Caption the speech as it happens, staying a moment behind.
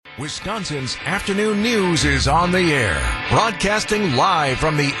Wisconsin's afternoon news is on the air, broadcasting live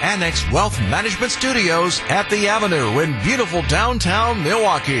from the Annex Wealth Management Studios at the Avenue in beautiful downtown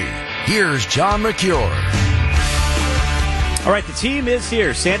Milwaukee. Here's John McCure. All right, the team is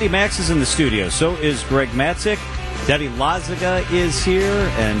here. Sandy Max is in the studio. So is Greg Matzik. Debbie Lazaga is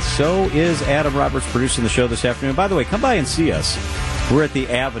here, and so is Adam Roberts producing the show this afternoon. By the way, come by and see us. We're at the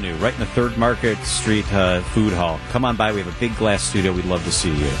Avenue, right in the 3rd Market Street Food Hall. Come on by. We have a big glass studio. We'd love to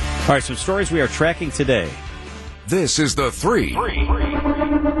see you. All right, some stories we are tracking today. This is the 3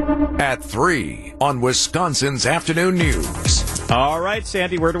 at 3 on Wisconsin's afternoon news. All right,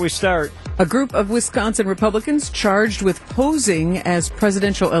 Sandy, where do we start? A group of Wisconsin Republicans charged with posing as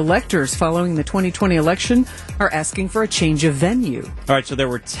presidential electors following the 2020 election are asking for a change of venue. All right, so there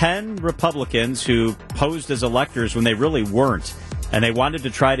were 10 Republicans who posed as electors when they really weren't. And they wanted to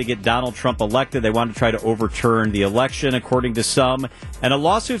try to get Donald Trump elected. They wanted to try to overturn the election, according to some. And a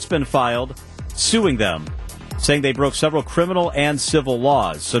lawsuit's been filed suing them, saying they broke several criminal and civil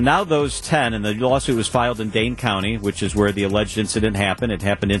laws. So now those 10, and the lawsuit was filed in Dane County, which is where the alleged incident happened. It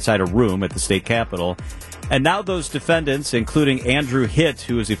happened inside a room at the state capitol. And now those defendants, including Andrew Hitt,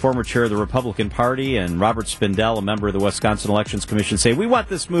 who is the former chair of the Republican Party, and Robert Spindell, a member of the Wisconsin Elections Commission, say, we want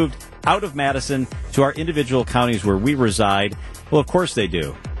this moved out of Madison to our individual counties where we reside. Well, of course they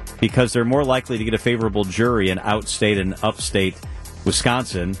do, because they're more likely to get a favorable jury in outstate and upstate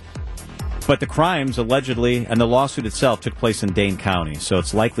Wisconsin. But the crimes, allegedly, and the lawsuit itself took place in Dane County. So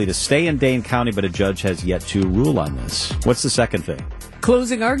it's likely to stay in Dane County, but a judge has yet to rule on this. What's the second thing?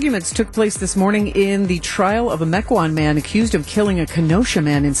 Closing arguments took place this morning in the trial of a Mequon man accused of killing a Kenosha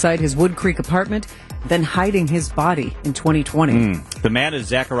man inside his Wood Creek apartment, then hiding his body in 2020. The man is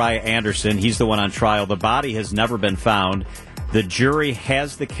Zachariah Anderson. He's the one on trial. The body has never been found. The jury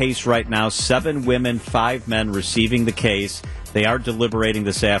has the case right now. 7 women, 5 men receiving the case. They are deliberating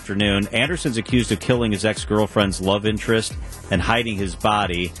this afternoon. Anderson's accused of killing his ex-girlfriend's love interest and hiding his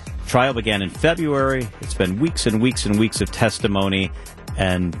body. Trial began in February. It's been weeks and weeks and weeks of testimony,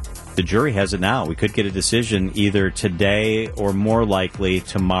 and the jury has it now. We could get a decision either today or more likely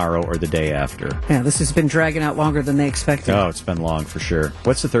tomorrow or the day after. Yeah, this has been dragging out longer than they expected. Oh, it's been long for sure.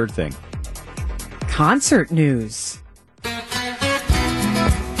 What's the third thing? Concert news.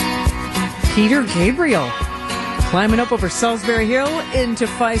 Peter Gabriel climbing up over Salisbury Hill into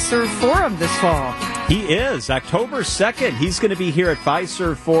Fiserv Forum this fall. He is. October 2nd, he's going to be here at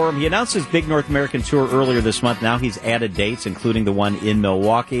Fiserv Forum. He announced his big North American tour earlier this month. Now he's added dates, including the one in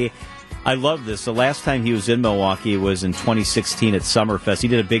Milwaukee. I love this. The last time he was in Milwaukee was in 2016 at Summerfest. He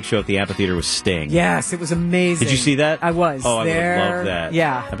did a big show at the amphitheater with Sting. Yes, it was amazing. Did you see that? I was Oh, there. I would love that.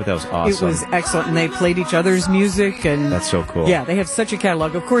 Yeah. I bet that was awesome. It was excellent, and they played each other's music. And that's so cool. Yeah, they have such a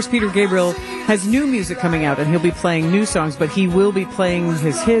catalog. Of course, Peter Gabriel has new music coming out, and he'll be playing new songs, but he will be playing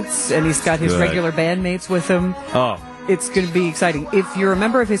his hits, and he's got his regular bandmates with him. Oh. It's going to be exciting. If you're a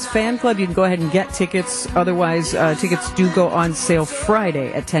member of his fan club, you can go ahead and get tickets. Otherwise, tickets do go on sale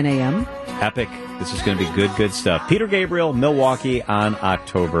Friday at 10 a.m. Epic. This is going to be good, good stuff. Peter Gabriel, Milwaukee on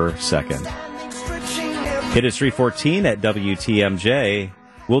October 2nd. It is 3:14 at WTMJ.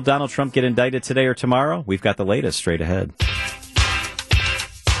 Will Donald Trump get indicted today or tomorrow? We've got the latest straight ahead.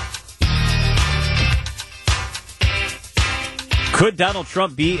 Could Donald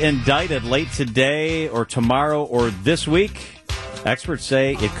Trump be indicted late today or tomorrow or this week? Experts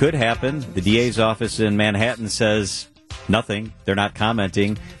say it could happen. The DA's office in Manhattan says nothing. They're not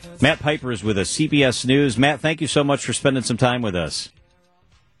commenting. Matt Pieper is with us, CBS News. Matt, thank you so much for spending some time with us.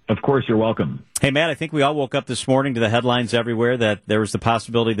 Of course, you're welcome. Hey, Matt, I think we all woke up this morning to the headlines everywhere that there was the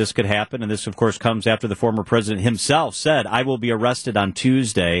possibility this could happen. And this, of course, comes after the former president himself said, I will be arrested on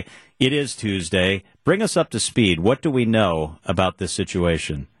Tuesday. It is Tuesday. Bring us up to speed. What do we know about this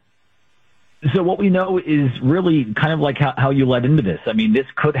situation? So what we know is really kind of like how you led into this. I mean, this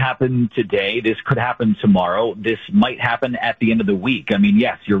could happen today. This could happen tomorrow. This might happen at the end of the week. I mean,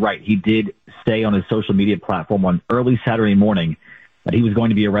 yes, you're right. He did say on his social media platform on early Saturday morning that he was going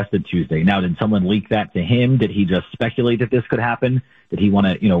to be arrested Tuesday. Now, did someone leak that to him? Did he just speculate that this could happen? Did he want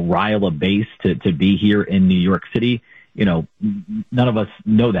to, rile a base to be here in New York City? None of us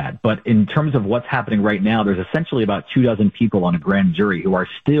know that. But in terms of what's happening right now, there's essentially about 24 people on a grand jury who are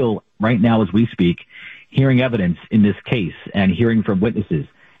still, right now as we speak, hearing evidence in this case and hearing from witnesses.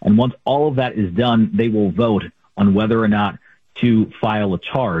 And once all of that is done, they will vote on whether or not to file a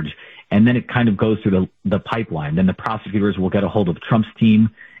charge. And then it kind of goes through the pipeline. Then the prosecutors will get a hold of Trump's team,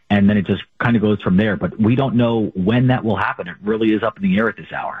 and then it just kind of goes from there. But we don't know when that will happen. It really is up in the air at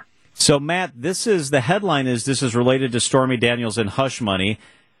this hour. So, Matt, this is related to Stormy Daniels and hush money,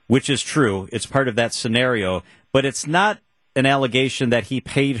 which is true. It's part of that scenario. But it's not an allegation that he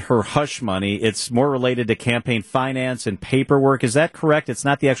paid her hush money. It's more related to campaign finance and paperwork. Is that correct? It's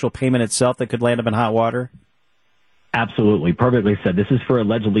not the actual payment itself that could land him in hot water? Absolutely. Perfectly said. This is for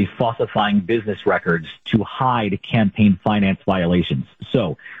allegedly falsifying business records to hide campaign finance violations.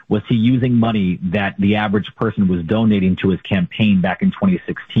 So was he using money that the average person was donating to his campaign back in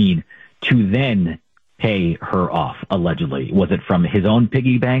 2016 to then pay her off, allegedly? Was it from his own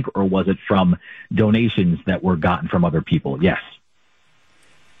piggy bank or was it from donations that were gotten from other people? Yes.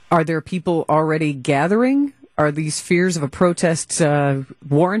 Are there people already gathering? Are these fears of a protest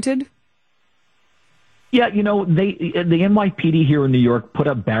warranted? Yeah, the NYPD here in New York put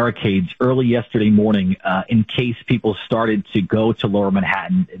up barricades early yesterday morning in case people started to go to Lower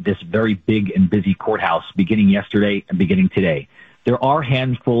Manhattan, this very big and busy courthouse, beginning yesterday and beginning today. There are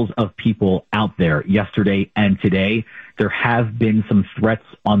handfuls of people out there yesterday and today. There have been some threats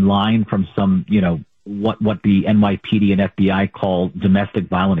online from some, what the NYPD and FBI call domestic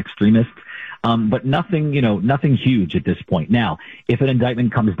violent extremists. But nothing huge at this point. Now, if an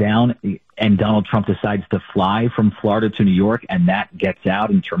indictment comes down and Donald Trump decides to fly from Florida to New York and that gets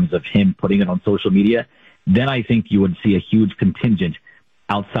out in terms of him putting it on social media, then I think you would see a huge contingent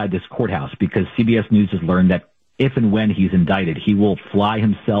outside this courthouse because CBS News has learned that if and when he's indicted, he will fly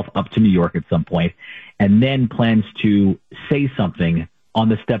himself up to New York at some point and then plans to say something on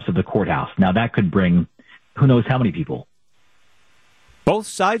the steps of the courthouse. Now, that could bring who knows how many people. Both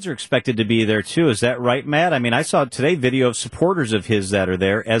sides are expected to be there, too. Is that right, Matt? I mean, I saw today video of supporters of his that are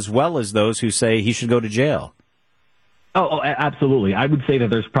there, as well as those who say he should go to jail. Oh, absolutely. I would say that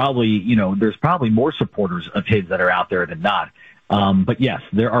there's probably more supporters of his that are out there than not. But yes,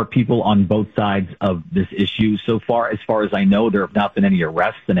 there are people on both sides of this issue. So far as I know, there have not been any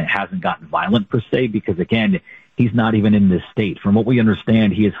arrests and it hasn't gotten violent per se, because again, he's not even in this state. From what we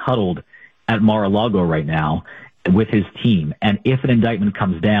understand, he is huddled at Mar-a-Lago right now with his team. And if an indictment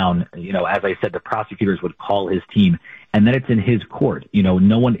comes down, as I said, the prosecutors would call his team and then it's in his court.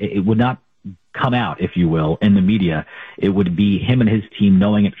 It would not come out, if you will, in the media. It would be him and his team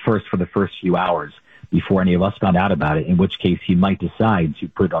knowing it first for the first few hours before any of us found out about it, in which case he might decide to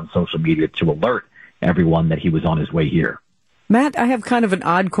put it on social media to alert everyone that he was on his way here. Matt, I have kind of an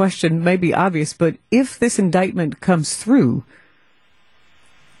odd question, maybe obvious, but if this indictment comes through,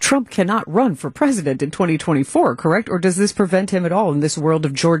 Trump cannot run for president in 2024, correct? Or does this prevent him at all in this world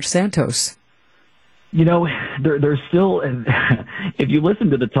of George Santos? There's still, if you listen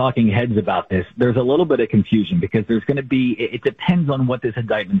to the talking heads about this, there's a little bit of confusion because there's going to be, it depends on what this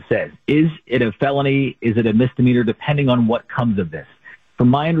indictment says. Is it a felony? Is it a misdemeanor? Depending on what comes of this. From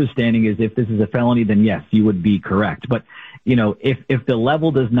my understanding is if this is a felony, then yes, you would be correct. But, if the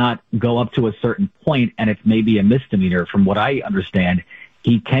level does not go up to a certain point and it's maybe a misdemeanor, from what I understand,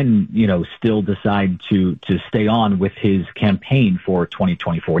 he can, still decide to stay on with his campaign for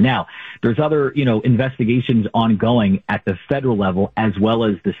 2024. Now, there's other, investigations ongoing at the federal level as well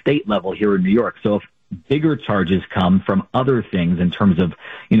as the state level here in New York. So if bigger charges come from other things in terms of,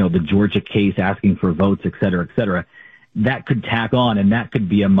 the Georgia case, asking for votes, et cetera, that could tack on and that could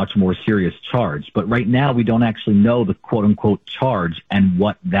be a much more serious charge. But right now we don't actually know the quote unquote charge and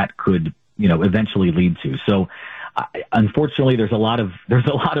what that could, eventually lead to. So unfortunately, there's a lot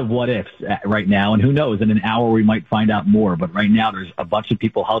of what ifs right now, and who knows? In an hour, we might find out more. But right now, there's a bunch of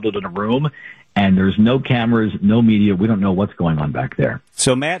people huddled in a room, and there's no cameras, no media. We don't know what's going on back there.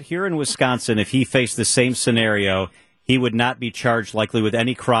 So, Matt, here in Wisconsin, if he faced the same scenario, he would not be charged likely with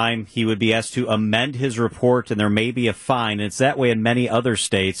any crime. He would be asked to amend his report, and there may be a fine. And it's that way in many other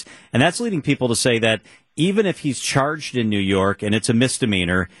states, and that's leading people to say that even if he's charged in New York and it's a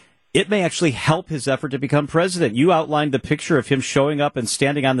misdemeanor, it may actually help his effort to become president. You outlined the picture of him showing up and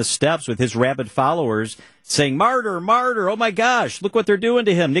standing on the steps with his rabid followers saying, "Martyr, martyr, oh my gosh, look what they're doing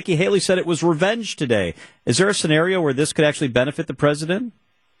to him." Nikki Haley said it was revenge today. Is there a scenario where this could actually benefit the president?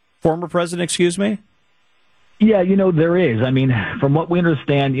 Former president, excuse me? Yeah, there is. I mean, from what we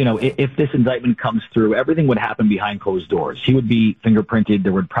understand, if this indictment comes through, everything would happen behind closed doors. He would be fingerprinted.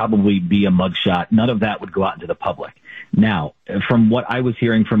 There would probably be a mugshot. None of that would go out into the public. Now, from what I was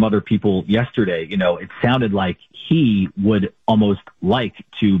hearing from other people yesterday, it sounded like he would almost like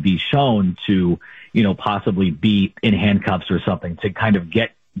to be shown to, possibly be in handcuffs or something to kind of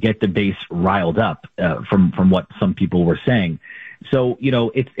get the base riled up, from what some people were saying. So,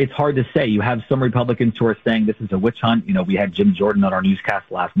 it's hard to say. You have some Republicans who are saying this is a witch hunt. We had Jim Jordan on our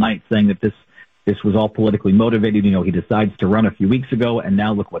newscast last night saying that this was all politically motivated. He decides to run a few weeks ago, and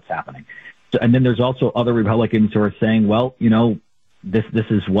now look what's happening. So, and then there's also other Republicans who are saying, well, this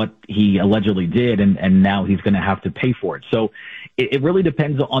is what he allegedly did, and now he's going to have to pay for it. So it really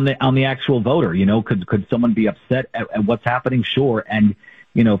depends on the actual voter. Could someone be upset at what's happening? Sure. And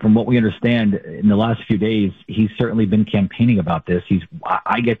from what we understand in the last few days, he's certainly been campaigning about this.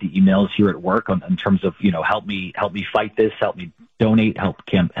 I get the emails here at work in terms of, help me fight this, help me donate, help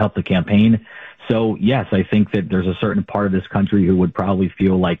the campaign. So yes, I think that there's a certain part of this country who would probably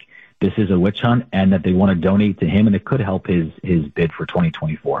feel like this is a witch hunt and that they want to donate to him, and it could help his bid for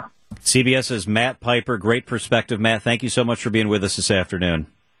 2024. CBS's Matt Pieper, great perspective. Matt, thank you so much for being with us this afternoon.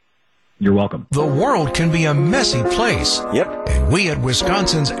 You're welcome. The world can be a messy place. Yep. And we at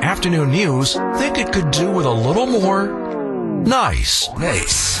Wisconsin's Afternoon News think it could do with a little more nice.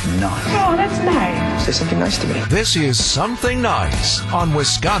 Nice. Oh, that's nice. Say something nice to me. This is Something Nice on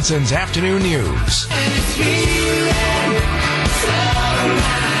Wisconsin's Afternoon News.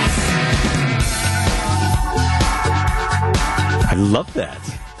 I love that.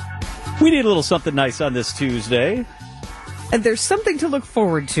 We need a little something nice on this Tuesday. And there's something to look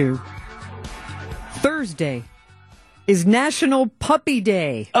forward to. Thursday is National Puppy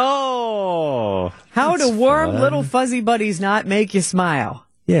Day. Oh, How do warm little fuzzy buddies not make you smile?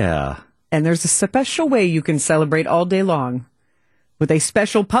 Yeah. And there's a special way you can celebrate all day long with a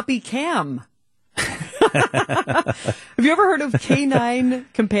special puppy cam. Have you ever heard of Canine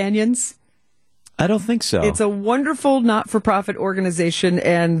Companions? I don't think so. It's a wonderful not-for-profit organization,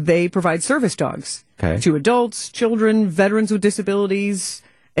 and they provide service dogs to adults, children, veterans with disabilities,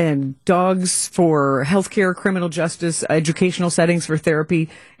 and dogs for healthcare, criminal justice, educational settings for therapy.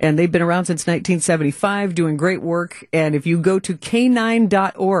 And they've been around since 1975, doing great work. And if you go to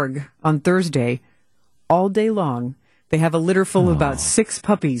canine.org on Thursday, all day long, they have a litter full of about 6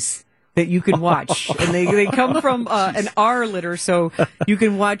 puppies that you can watch. And they come from an R litter, so you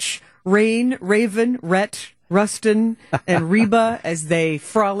can watch Rain, Raven, Rhett, Rustin, and Reba as they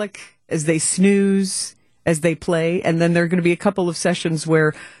frolic, as they snooze, as they play. And then there are going to be a couple of sessions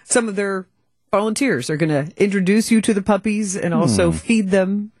where some of their volunteers are going to introduce you to the puppies and also feed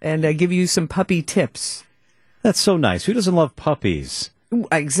them and give you some puppy tips. That's so nice. Who doesn't love puppies?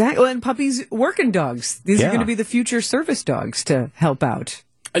 Exactly. And puppies, working dogs. These are going to be the future service dogs to help out.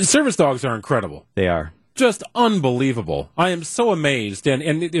 Service dogs are incredible. They are. Just unbelievable. I am so amazed. And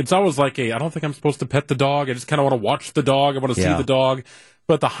it's always like I don't think I'm supposed to pet the dog. I just kind of want to watch the dog. I want to see the dog.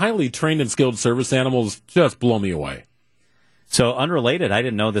 But the highly trained and skilled service animals just blow me away. So unrelated, I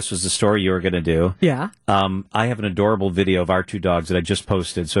didn't know this was the story you were going to do. Yeah. I have an adorable video of our 2 dogs that I just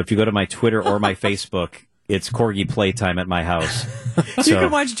posted. So if you go to my Twitter or my Facebook, it's Corgi playtime at my house. So you can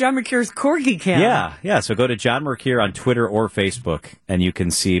watch John McKeer's Corgi Cam. Yeah. So go to John McKeer on Twitter or Facebook, and you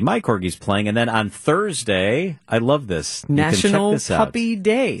can see my Corgis playing. And then on Thursday, I love this. National Puppy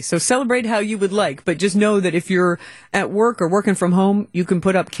Day. So celebrate how you would like, but just know that if you're at work or working from home, you can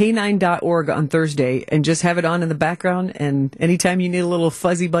put up canine.org on Thursday and just have it on in the background. And anytime you need a little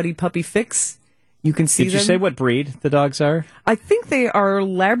fuzzy buddy puppy fix, you can see them. Did you say what breed the dogs are? I think they are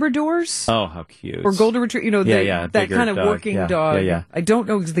Labradors. Oh, how cute. Or Golden Retriever. That kind of dog. working dog. Yeah. I don't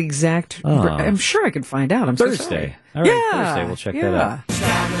know the exact. I'm sure I can find out. I'm Thursday. So sorry. All right, Thursday. We'll check that out.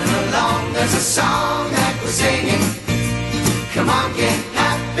 Traveling along, there's a song that we're singing. Come on, get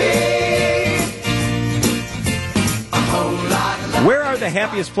happy. A whole lot of love. Where are the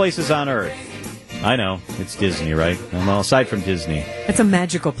happiest places on earth? I know. It's Disney, right? Well, aside from Disney. It's a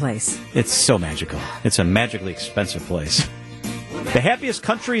magical place. It's so magical. It's a magically expensive place. The happiest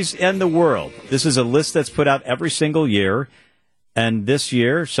countries in the world. This is a list that's put out every single year. And this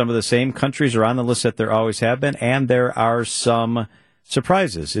year, some of the same countries are on the list that there always have been. And there are some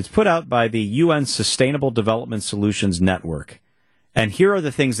surprises. It's put out by the UN Sustainable Development Solutions Network. And here are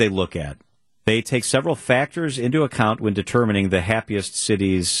the things they look at. They take several factors into account when determining the happiest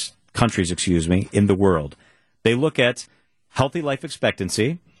countries in the world. They look at healthy life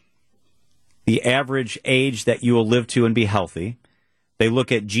expectancy, the average age that you will live to and be healthy. They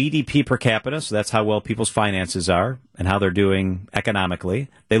look at GDP per capita, so that's how well people's finances are and how they're doing economically.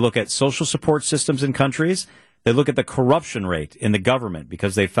 They look at social support systems in countries. They look at the corruption rate in the government,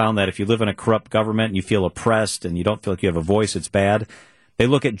 because they found that if you live in a corrupt government and you feel oppressed and you don't feel like you have a voice, it's bad. They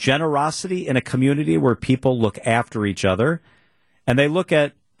look at generosity in a community where people look after each other. And they look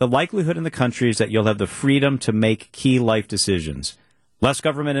at the likelihood in the countries that you'll have the freedom to make key life decisions. Less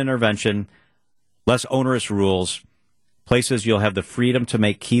government intervention, less onerous rules, places you'll have the freedom to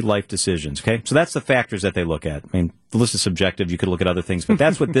make key life decisions. Okay, so that's the factors that they look at. I mean, the list is subjective. You could look at other things, but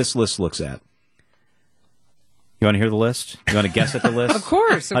that's what this list looks at. You want to hear the list? You want to guess at the list? Of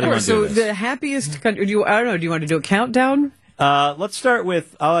course. So the happiest country, do you want to do a countdown? Let's start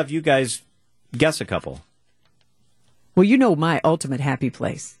with, I'll have you guys guess a couple. Well, you know my ultimate happy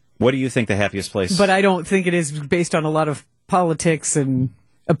place. What do you think the happiest place? But I don't think it is based on a lot of politics and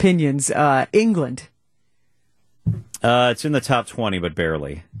opinions. England. It's in the top 20, but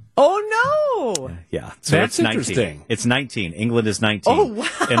barely. Oh, no! Yeah. So That's it's 19. interesting. It's 19. England is 19. Oh,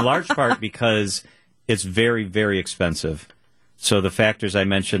 wow. In large part because it's very, very expensive. So the factors I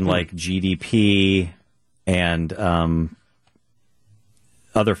mentioned, like GDP and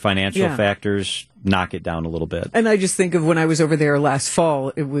other financial factors, knock it down a little bit. And I just think of when I was over there last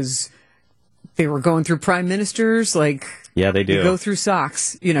fall, they were going through prime ministers, like... Yeah, they do. You go through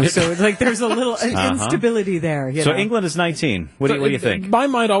socks, so it's like there's a little instability there. So England is 19. What do you think? My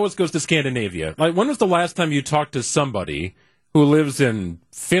mind always goes to Scandinavia. Like, when was the last time you talked to somebody who lives in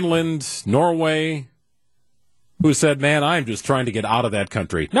Finland, Norway, who said, man, I'm just trying to get out of that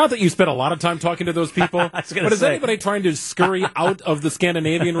country? Not that you spent a lot of time talking to those people, but is anybody trying to scurry out of the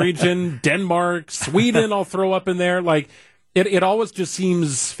Scandinavian region? Denmark, Sweden, I'll throw up in there. Like, it always just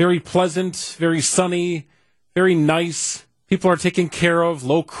seems very pleasant, very sunny, very nice. People are taken care of,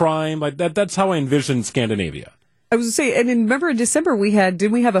 low crime. Like that's how I envision Scandinavia. I was going to say, and remember in December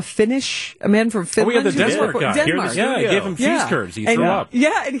didn't we have a man from Finland? We had the Denmark guy. Denmark. Yeah, I gave him cheese curds. He threw up.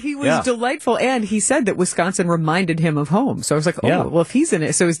 Yeah, and he was delightful, and he said that Wisconsin reminded him of home. So I was like, well, if he's in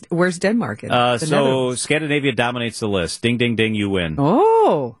it, so where's Denmark in it? So Scandinavia dominates the list. Ding, ding, ding, you win.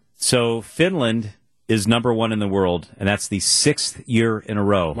 Oh. So Finland is number one in the world, and that's the 6th year in a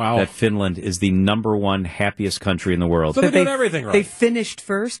row that Finland is the number one happiest country in the world. So they're doing everything right. They finished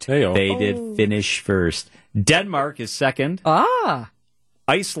first? They did finish first. Denmark is second.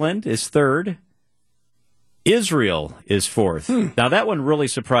 Iceland is third. Israel is fourth. Now, that one really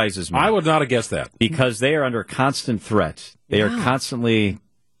surprises me. I would not have guessed that. Because they are under constant threat. They are constantly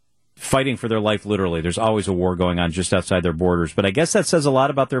fighting for their life, literally. There's always a war going on just outside their borders. But I guess that says a lot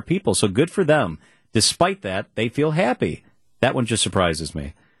about their people, so good for them. Despite that, they feel happy. That one just surprises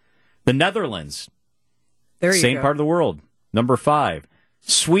me. The Netherlands, same part of the world, number 5.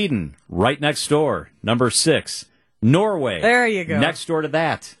 Sweden, right next door, number 6. Norway, there you go, next door to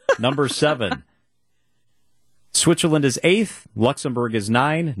that, number 7. Switzerland is 8th. Luxembourg is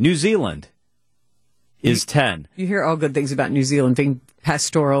 9. New Zealand is 10. You hear all good things about New Zealand being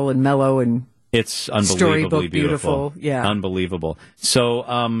pastoral and mellow and it's unbelievably beautiful. Yeah. Unbelievable.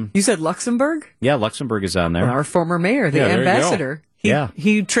 So, you said Luxembourg? Yeah, Luxembourg is on there. Well, our former mayor, the ambassador.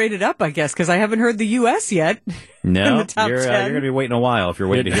 He traded up, I guess, because I haven't heard the U.S. yet. No, in the top you're 10. Going to be waiting a while if you're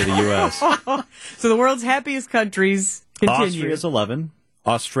waiting to hear the U.S. So the world's happiest countries continue. Austria is 11.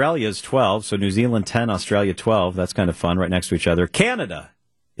 Australia is 12. So New Zealand 10, Australia 12. That's kind of fun, right next to each other. Canada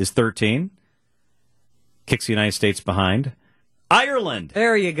is 13. Kicks the United States behind. Ireland.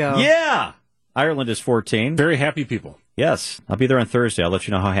 There you go. Yeah. Ireland is 14. Very happy people. Yes. I'll be there on Thursday. I'll let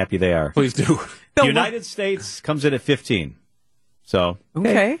you know how happy they are. Please do. The United States comes in at 15. So,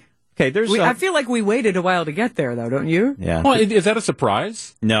 okay. I feel like we waited a while to get there, though, don't you? Yeah. Well, is that a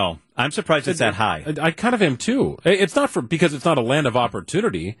surprise? No. I'm surprised it's that high. I kind of am, too. It's not because it's not a land of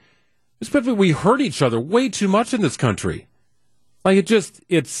opportunity. It's because we hurt each other way too much in this country. Like,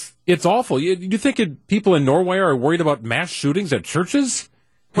 it's awful. You think people in Norway are worried about mass shootings at churches?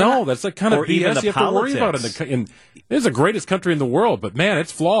 No, that's the kind of BS you have to worry about. It's the greatest country in the world, but man,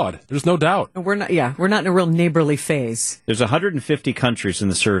 it's flawed. There's no doubt. We're not in a real neighborly phase. There's 150 countries in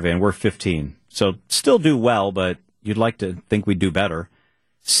the survey, and we're 15. So still do well, but you'd like to think we'd do better.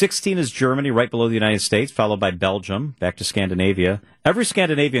 16 is Germany, right below the United States, followed by Belgium, back to Scandinavia. Every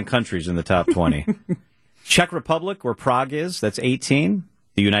Scandinavian country is in the top 20. Czech Republic, where Prague is, that's 18.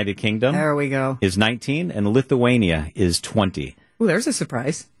 The United Kingdom there we go. is 19, and Lithuania is 20. Oh, there's a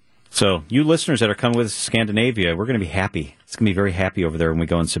surprise. So, you listeners that are coming with us to Scandinavia, we're going to be happy. It's going to be very happy over there when we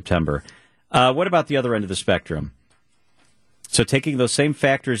go in September. What about the other end of the spectrum? So, taking those same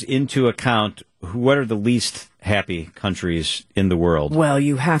factors into account, what are the least happy countries in the world? Well,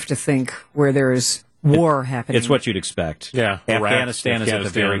 you have to think where there is war happening. It's what you'd expect. Yeah. Afghanistan is at the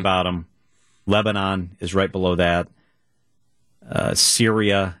very bottom. Lebanon is right below that.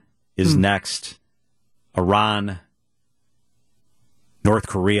 Syria is next. Iran. North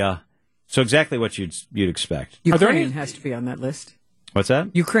Korea. So exactly what you'd expect. Ukraine has to be on that list. What's that?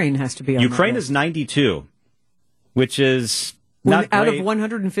 Ukraine has to be on Ukraine that is list. 92, which is not out great. of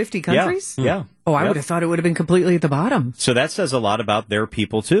 150 countries? Yeah. Oh, I would have thought it would have been completely at the bottom. So that says a lot about their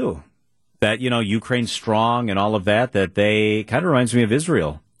people, too. That, Ukraine's strong and all of that they kind of reminds me of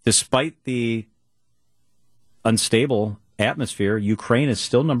Israel. Despite the unstable atmosphere, Ukraine is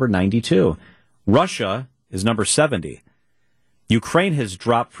still number 92. Russia is number 70. Ukraine has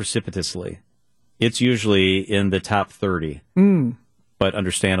dropped precipitously. It's usually in the top 30. but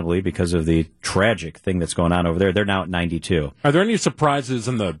understandably, because of the tragic thing that's going on over there, they're now at 92. Are there any surprises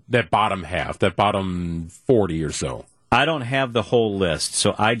in that bottom half, that bottom 40 or so? I don't have the whole list,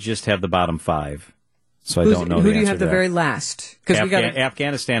 so I just have the bottom 5. So I don't know. Who do you have the very last? Because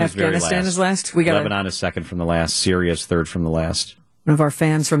Afghanistan is very last. Afghanistan is last. Lebanon is second from the last. Syria is third from the last. One of our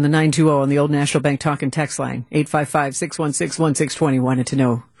fans from the 920 on the Old National Bank talk and text line, 855-616-1620, wanted to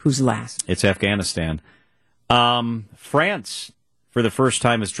know who's last. It's Afghanistan. France, for the first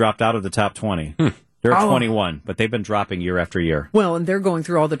time, has dropped out of the top 20. They're at 21, but they've been dropping year after year. Well, and they're going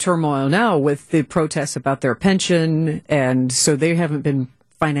through all the turmoil now with the protests about their pension, and so they haven't been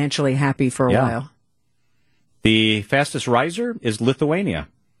financially happy for a while. The fastest riser is Lithuania.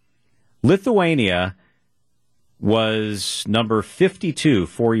 Lithuania was number 52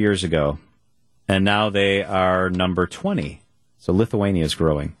 4 years ago, and now they are number 20. So Lithuania is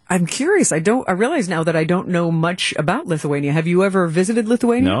growing. I'm curious. I realize now that I don't know much about Lithuania. Have you ever visited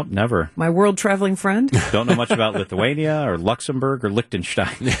Lithuania? No, never. My world traveling friend? Don't know much about Lithuania or Luxembourg or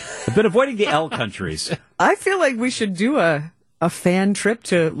Liechtenstein. I've been avoiding the L countries. I feel like we should do a fan trip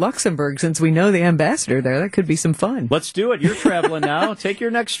to Luxembourg since we know the ambassador there. That could be some fun. Let's do it. You're traveling now. Take your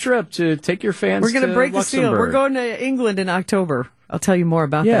next trip to take your fans to We're going to break the seal. Luxembourg. We're going to England in October. I'll tell you more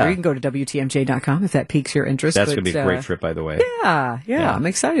about that. Or you can go to WTMJ.com if that piques your interest. That's going to be a great trip, by the way. Yeah. I'm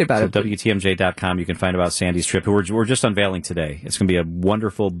excited about it. WTMJ.com, you can find about Sandy's trip, who we're just unveiling today. It's going to be a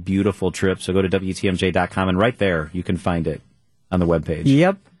wonderful, beautiful trip. So go to WTMJ.com, and right there, you can find it on the webpage.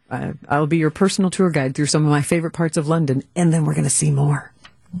 Yep. I'll be your personal tour guide through some of my favorite parts of London, and then we're going to see more.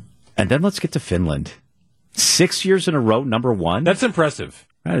 And then let's get to Finland. 6 years in a row, number 1. That's impressive.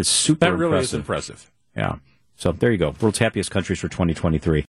 That is super impressive. That really is impressive. Yeah. So there you go. World's happiest countries for 2023.